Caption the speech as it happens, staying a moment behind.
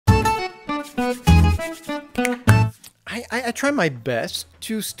I try my best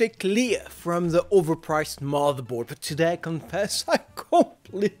to stay clear from the overpriced motherboard, but today I confess I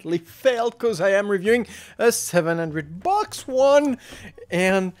completely failed because I am reviewing a $700 one,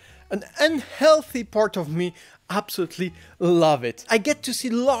 and an unhealthy part of me absolutely love it. I get to see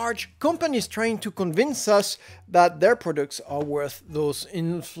large companies trying to convince us that their products are worth those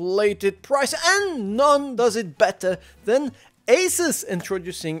inflated prices, and none does it better than ASUS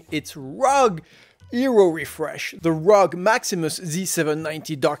introducing its ROG Hero refresh, the ROG MAXIMUS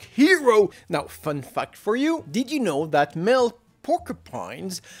Z790 HERO. Now, fun fact for you, did you know that male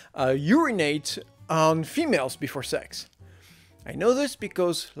porcupines urinate on females before sex? I know this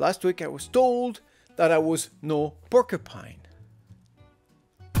because last week I was told that I was no porcupine.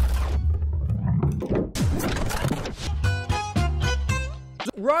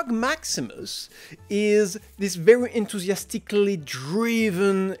 ROG Maximus is this very enthusiastically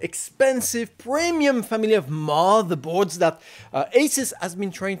driven, expensive, premium family of motherboards that ASUS has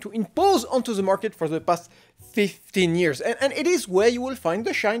been trying to impose onto the market for the past 15 years. And it is where you will find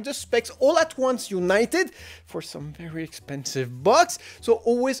the shine, the specs all at once united for some very expensive bucks. So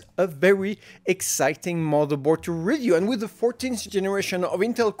always a very exciting motherboard to review. And with the 14th generation of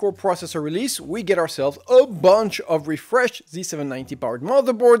Intel Core processor release, we get ourselves a bunch of refreshed Z790 powered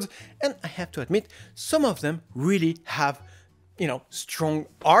motherboards. And I have to admit, some of them really have, strong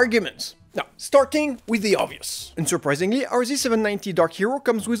arguments. Now, starting with the obvious. Unsurprisingly, our Z790 HERO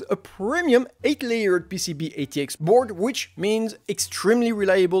comes with a premium 8-layered PCB ATX board, which means extremely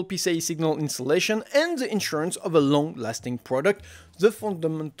reliable PCIe signal installation and the insurance of a long-lasting product. The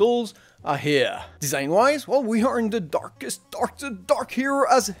fundamentals are here. Design-wise, well, we are in the darkest dark HERO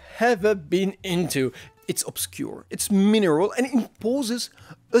has ever been into. It's obscure, it's mineral, and it imposes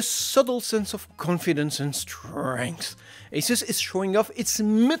a subtle sense of confidence and strength. ASUS is showing off its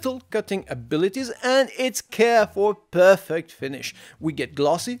metal cutting abilities and its care for perfect finish. We get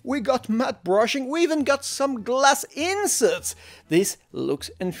glossy, we got matte brushing, we even got some glass inserts. This looks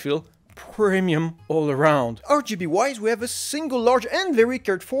and feels premium all around. RGB wise, we have a single large and very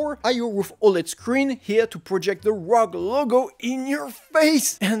cared for IO roof OLED screen here to project the ROG logo in your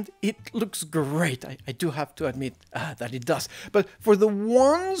face, and it looks great. I do have to admit that it does. But for the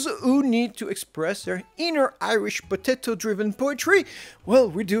ones who need to express their inner Irish potato driven poetry, well,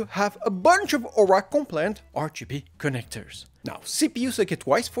 we do have a bunch of Aura compliant RGB connectors. Now, CPU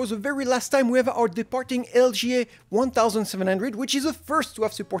circuit-wise, for the very last time we have our departing LGA 1700, which is the first to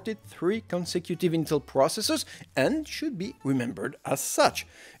have supported 3 consecutive Intel processors and should be remembered as such.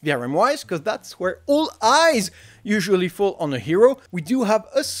 VRM-wise, because that's where all eyes usually fall on a Hero, we do have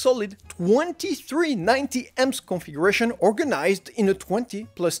a solid 2390 amps configuration organized in a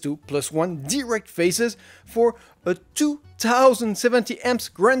 20+2+1 direct phases for a 2070 amps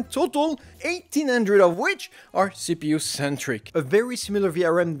grand total, 1800 of which are CPU-centric. A very similar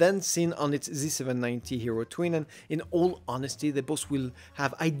VRM than seen on its Z790 HERO Twin, and in all honesty, they both will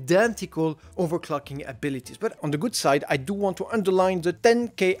have identical overclocking abilities. But on the good side, I do want to underline the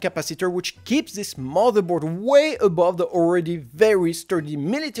 10K capacitor, which keeps this motherboard way above the already very sturdy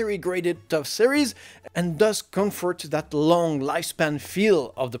military-graded TUF series, and does comfort that long lifespan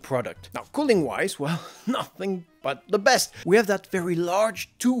feel of the product. Now, cooling-wise, well, nothing but the best. We have that very large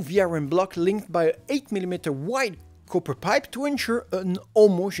 2 VRM block linked by an 8mm wide copper pipe to ensure an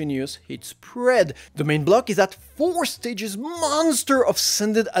homogeneous heat spread. The main block is that 4 stages monster of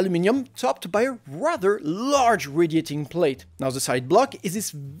sanded aluminum topped by a rather large radiating plate. Now the side block is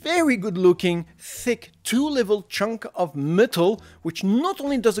this very good looking thick 2-level chunk of metal, which not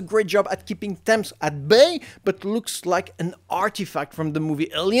only does a great job at keeping temps at bay, but looks like an artifact from the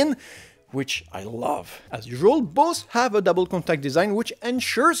movie Alien, which I love. As usual, both have a double contact design which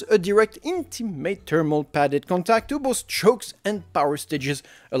ensures a direct intimate thermal padded contact to both chokes and power stages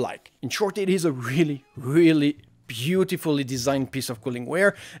alike. In short, it is a really beautifully designed piece of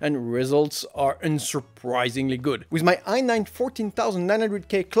coolingware, and results are unsurprisingly good. With my i9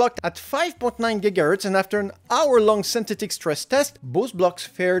 14900K clocked at 5.9 GHz and after an hour-long synthetic stress test, both blocks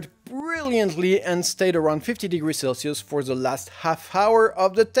fared brilliantly and stayed around 50 degrees Celsius for the last half hour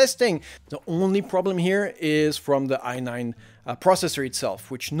of the testing. The only problem here is from the i9 processor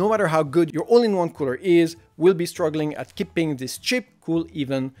itself, which no matter how good your all-in-one cooler is, will be struggling at keeping this chip cool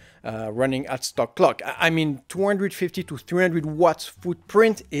even running at stock clock. I mean, 250 to 300 watts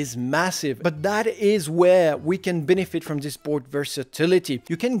footprint is massive, but that is where we can benefit from this board versatility.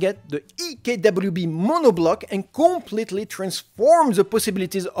 You can get the EKWB monoblock and completely transform the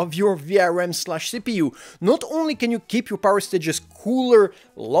possibilities of your VRM/CPU. Not only can you keep your power stages cooler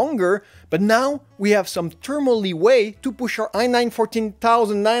longer, but now we have some thermal leeway to push our i9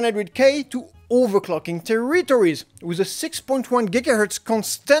 14900K to overclocking territories. With a 6.1 GHz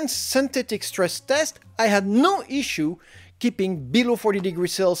constant synthetic stress test, I had no issue keeping below 40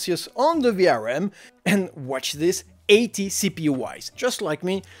 degrees Celsius on the VRM, and watch this, 80 CPU-wise. Just like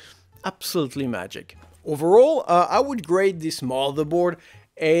me, absolutely magic. Overall, I would grade this motherboard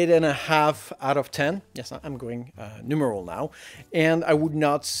 8.5 out of 10. Yes, I'm going numeral now, and I would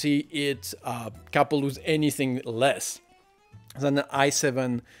not see it coupled with anything less than the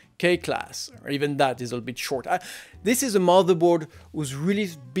i7 K-class, or even that is a little bit short. This is a motherboard who's really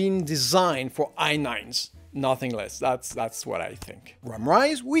been designed for i9s, nothing less. That's what I think.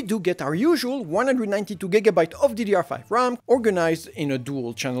 RAM-wise, we do get our usual 192GB of DDR5 RAM, organized in a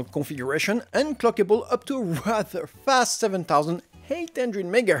dual-channel configuration and clockable up to a rather fast 7800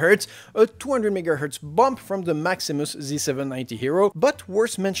 MHz, a 200 MHz bump from the Maximus Z790 HERO, but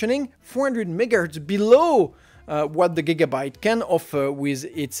worth mentioning, 400 MHz below what the Gigabyte can offer with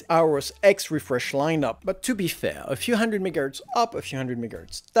its Aorus X refresh lineup. But to be fair, a few hundred megahertz up, a few hundred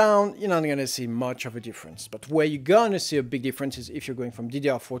megahertz down, you're not gonna see much of a difference. But where you're gonna see a big difference is if you're going from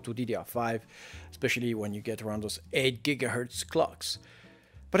DDR4 to DDR5, especially when you get around those 8 GHz clocks.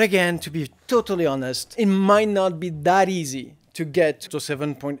 But again, to be totally honest, it might not be that easy to get to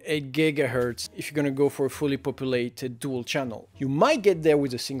 7.8 GHz if you're gonna go for a fully populated dual channel. You might get there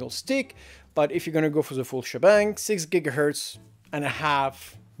with a single stick, but if you're gonna go for the full shebang, 6 GHz and a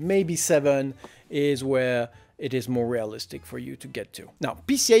half, maybe 7 is where it is more realistic for you to get to. Now,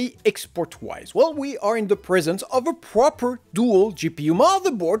 PCIe export-wise, well, we are in the presence of a proper dual GPU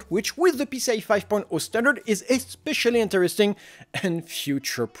motherboard, which with the PCIe 5.0 standard is especially interesting and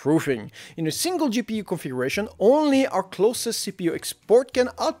future-proofing. In a single GPU configuration, only our closest CPU export can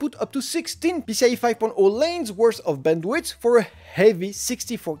output up to 16 PCIe 5.0 lanes worth of bandwidth for a heavy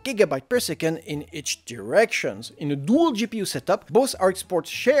 64 GB per second in each directions. In a dual GPU setup, both our exports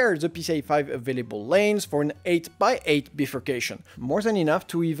share the PCIe 5 available lanes for an 8x8 bifurcation. More than enough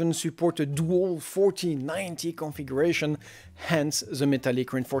to even support a dual 4090 configuration, hence the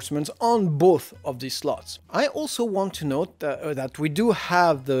metallic reinforcements on both of these slots. I also want to note that we do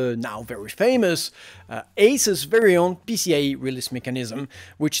have the now very famous ASUS very own PCIe release mechanism,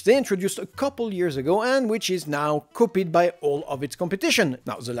 which they introduced a couple years ago and which is now copied by all of its competition.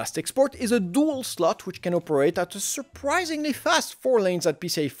 Now, the last export is a dual slot which can operate at a surprisingly fast 4 lanes at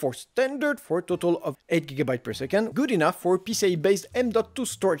PCIe 4 standard for a total of 8 GB per second, good enough for a PCIe-based M.2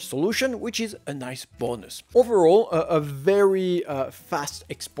 storage solution, which is a nice bonus. Overall, a very fast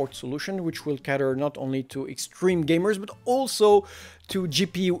export solution, which will cater not only to extreme gamers, but also to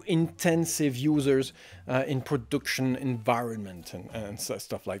GPU-intensive users in production environment and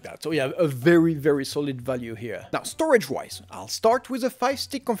stuff like that. So yeah, a very, very solid value here. Now, storage-wise, I'll start with a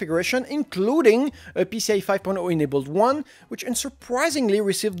 5-stick configuration, including a PCIe 5.0 enabled one, which unsurprisingly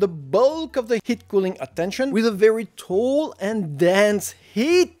received the bulk of the heat cooling attention with a very tall and dense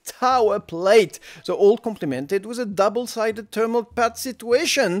heat tower plate, so all complemented with a double-sided thermal pad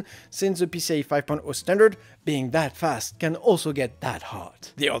situation, since the PCIe 5.0 standard, being that fast, can also get that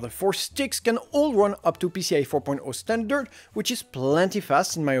hot. The other 4 sticks can all run up to PCIe 4.0 standard, which is plenty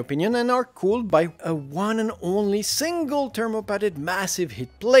fast in my opinion, and are cooled by a one and only single thermopadded massive heat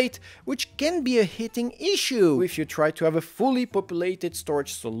plate, which can be a heating issue if you try to have a fully populated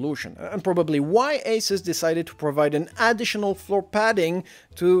storage solution, and probably why ASUS decided to provide an additional floor padding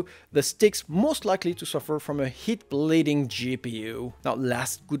to the sticks most likely to suffer from a heat bleeding GPU. Now,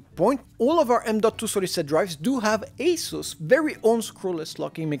 last good point, all of our M.2 solid-state drives do have ASUS very own screwless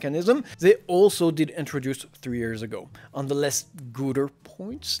locking mechanism they also did introduce 3 years ago. On the less gooder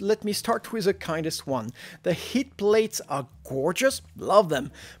points, let me start with the kindest one. The heat plates are gorgeous, love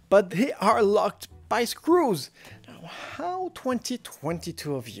them, but they are locked by screws. How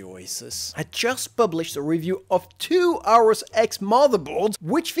 2022 of you, ASUS. I just published a review of 2 Aorus X motherboards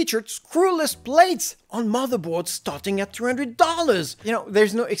which featured screwless plates on motherboards starting at $300. You know,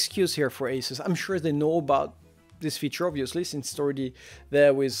 there's no excuse here for ASUS. I'm sure they know about this feature, obviously, since it's already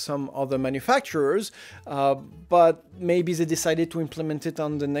there with some other manufacturers, but maybe they decided to implement it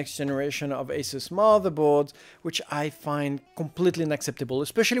on the next generation of ASUS motherboards, which I find completely unacceptable,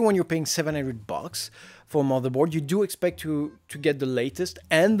 especially when you're paying $700 for a motherboard, you do expect to get the latest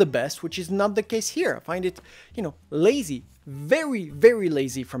and the best, which is not the case here. I find it, you know, lazy. Very, very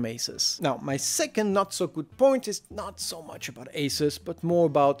lazy from ASUS. Now, my second not so good point is not so much about ASUS, but more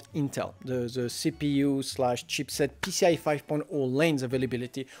about Intel, the CPU/chipset PCIe 5.0 lanes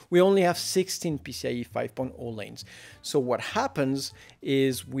availability. We only have 16 PCIe 5.0 lanes. So what happens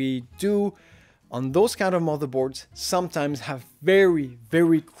is we do, on those kind of motherboards, sometimes have very,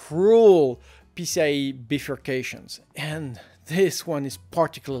 very cruel PCIe bifurcations. And this one is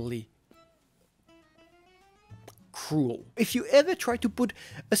particularly cruel. If you ever try to put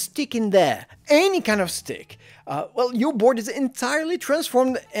a stick in there, any kind of stick, well, your board is entirely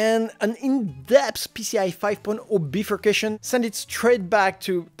transformed and an in-depth PCIe 5.0 bifurcation sends it straight back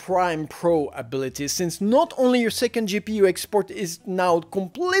to Prime Pro abilities, since not only your second GPU export is now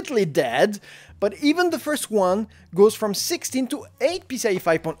completely dead, but even the first one goes from 16 to 8 PCIe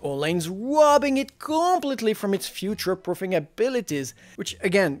 5.0 lanes, robbing it completely from its future-proofing abilities, which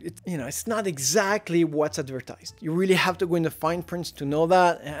again, it's not exactly what's advertised. You really have to go in the fine prints to know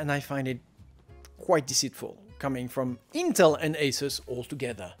that, and I find it quite deceitful, coming from Intel and ASUS all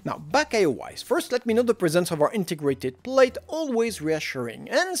together. Now, back IO-wise, first let me note the presence of our integrated plate, always reassuring.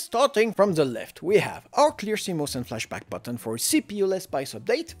 And starting from the left, we have our clear CMOS and flashback button for a CPU-less BIOS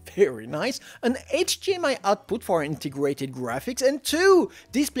update, very nice, an HDMI output for our integrated graphics, and 2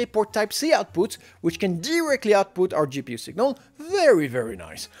 DisplayPort Type-C outputs, which can directly output our GPU signal, very, very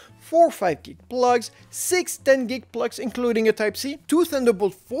nice. 4 5GB plugs, 6 10GB plugs including a Type-C, 2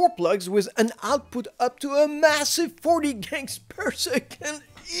 Thunderbolt 4 plugs with an output up to a massive 40 gigs per second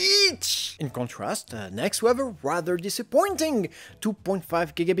each! In contrast, next we have a rather disappointing 2.5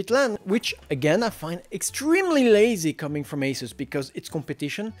 gigabit LAN, which again I find extremely lazy coming from ASUS, because its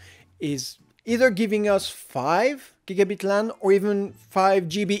competition is either giving us 5 gigabit LAN or even 5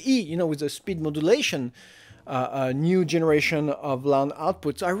 GBE, with the speed modulation. A new generation of LAN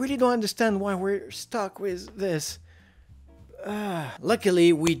outputs. I really don't understand why we're stuck with this.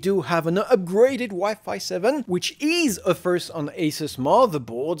 Luckily, we do have an upgraded Wi-Fi 7, which is a first on ASUS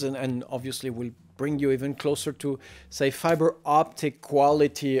motherboards, and obviously will bring you even closer to, say, fiber optic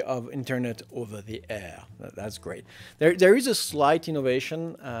quality of internet over the air. That's great. There is a slight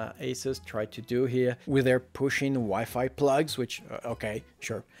innovation ASUS tried to do here with their push-in Wi-Fi plugs, which, okay,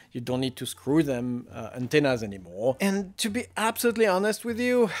 sure, you don't need to screw them antennas anymore. And to be absolutely honest with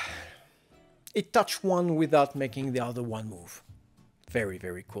you, it touched one without making the other one move. Very,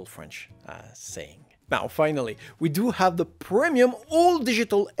 very cool French saying. Now, finally, we do have the premium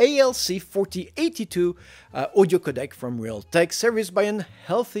all-digital ALC4082 audio codec from Realtek, serviced by a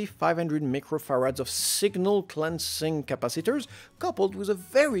healthy 500 microfarads of signal cleansing capacitors, coupled with a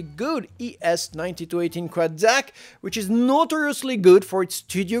very good ES9218 quad DAC, which is notoriously good for its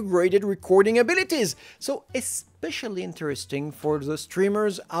studio-graded recording abilities, so especially interesting for the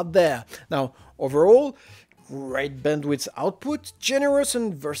streamers out there. Now, overall, great bandwidth output, generous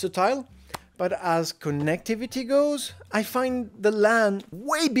and versatile. But as connectivity goes, I find the LAN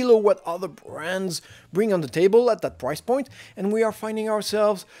way below what other brands bring on the table at that price point, and we are finding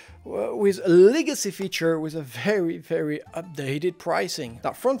ourselves with a legacy feature with a very, very updated pricing.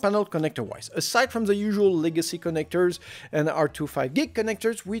 Now, front panel connector-wise, aside from the usual legacy connectors and our 2 5GB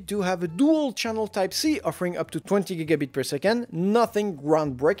connectors, we do have a dual channel Type-C offering up to 20 gigabit per second. Nothing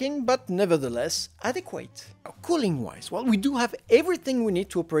groundbreaking, but nevertheless adequate. Now, cooling-wise, well, we do have everything we need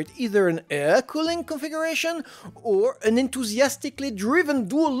to operate either an air cooling configuration or an enthusiastically driven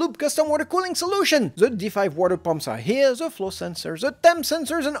dual-loop custom water cooling solution. The D5 water pumps are here, the flow sensors, the temp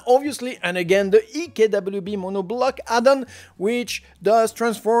sensors, and obviously, and again, the EKWB MONOBLOCK add-on, which does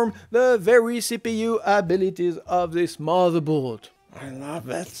transform the very CPU abilities of this motherboard. I love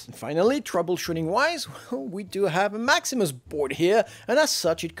it. And finally, troubleshooting-wise, well, we do have a Maximus board here, and as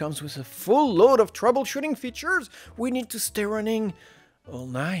such, it comes with a full load of troubleshooting features we need to stay running all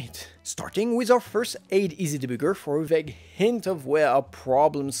night. Starting with our first aid easy debugger for a vague hint of where our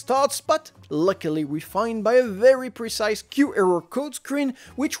problem starts, but luckily refined by a very precise Q error code screen,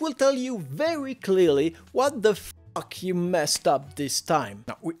 which will tell you very clearly what the fuck you messed up this time.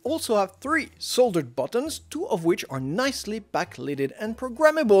 Now, we also have 3 soldered buttons, 2 of which are nicely backlighted and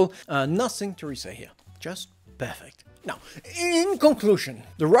programmable. Nothing to re-say here, just perfect. Now, in conclusion,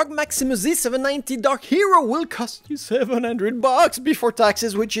 the ROG MAXIMUS Z790 HERO will cost you $700 before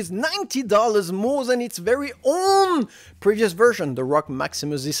taxes, which is $90 more than its very own previous version, the ROG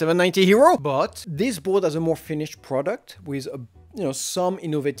MAXIMUS Z790 HERO. But this board has a more finished product with some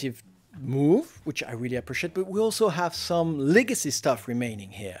innovative move, which I really appreciate, but we also have some legacy stuff remaining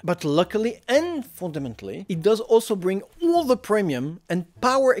here. But luckily and fundamentally, it does also bring all the premium and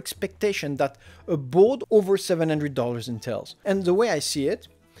power expectation that a board over $700 entails. And the way I see it,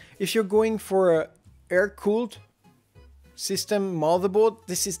 if you're going for a air-cooled system motherboard,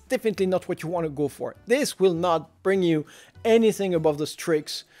 this is definitely not what you want to go for. This will not bring you anything above the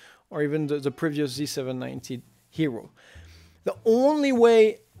Strix or even the previous Z790 HERO. The only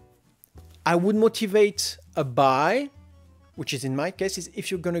way I would motivate a buy, which is in my case, is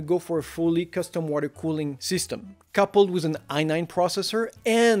if you're going to go for a fully custom water cooling system, coupled with an i9 processor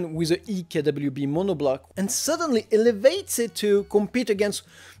and with an EKWB monoblock, and suddenly elevates it to compete against,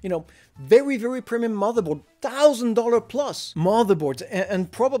 you know, very, very premium motherboard, $1,000 plus motherboards,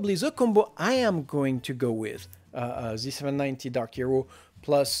 and probably the combo I am going to go with, Z790 Dark Hero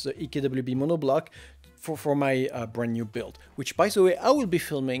plus the EKWB monoblock, for my brand new build, which by the way, I will be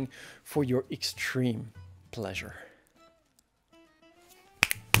filming for your extreme pleasure.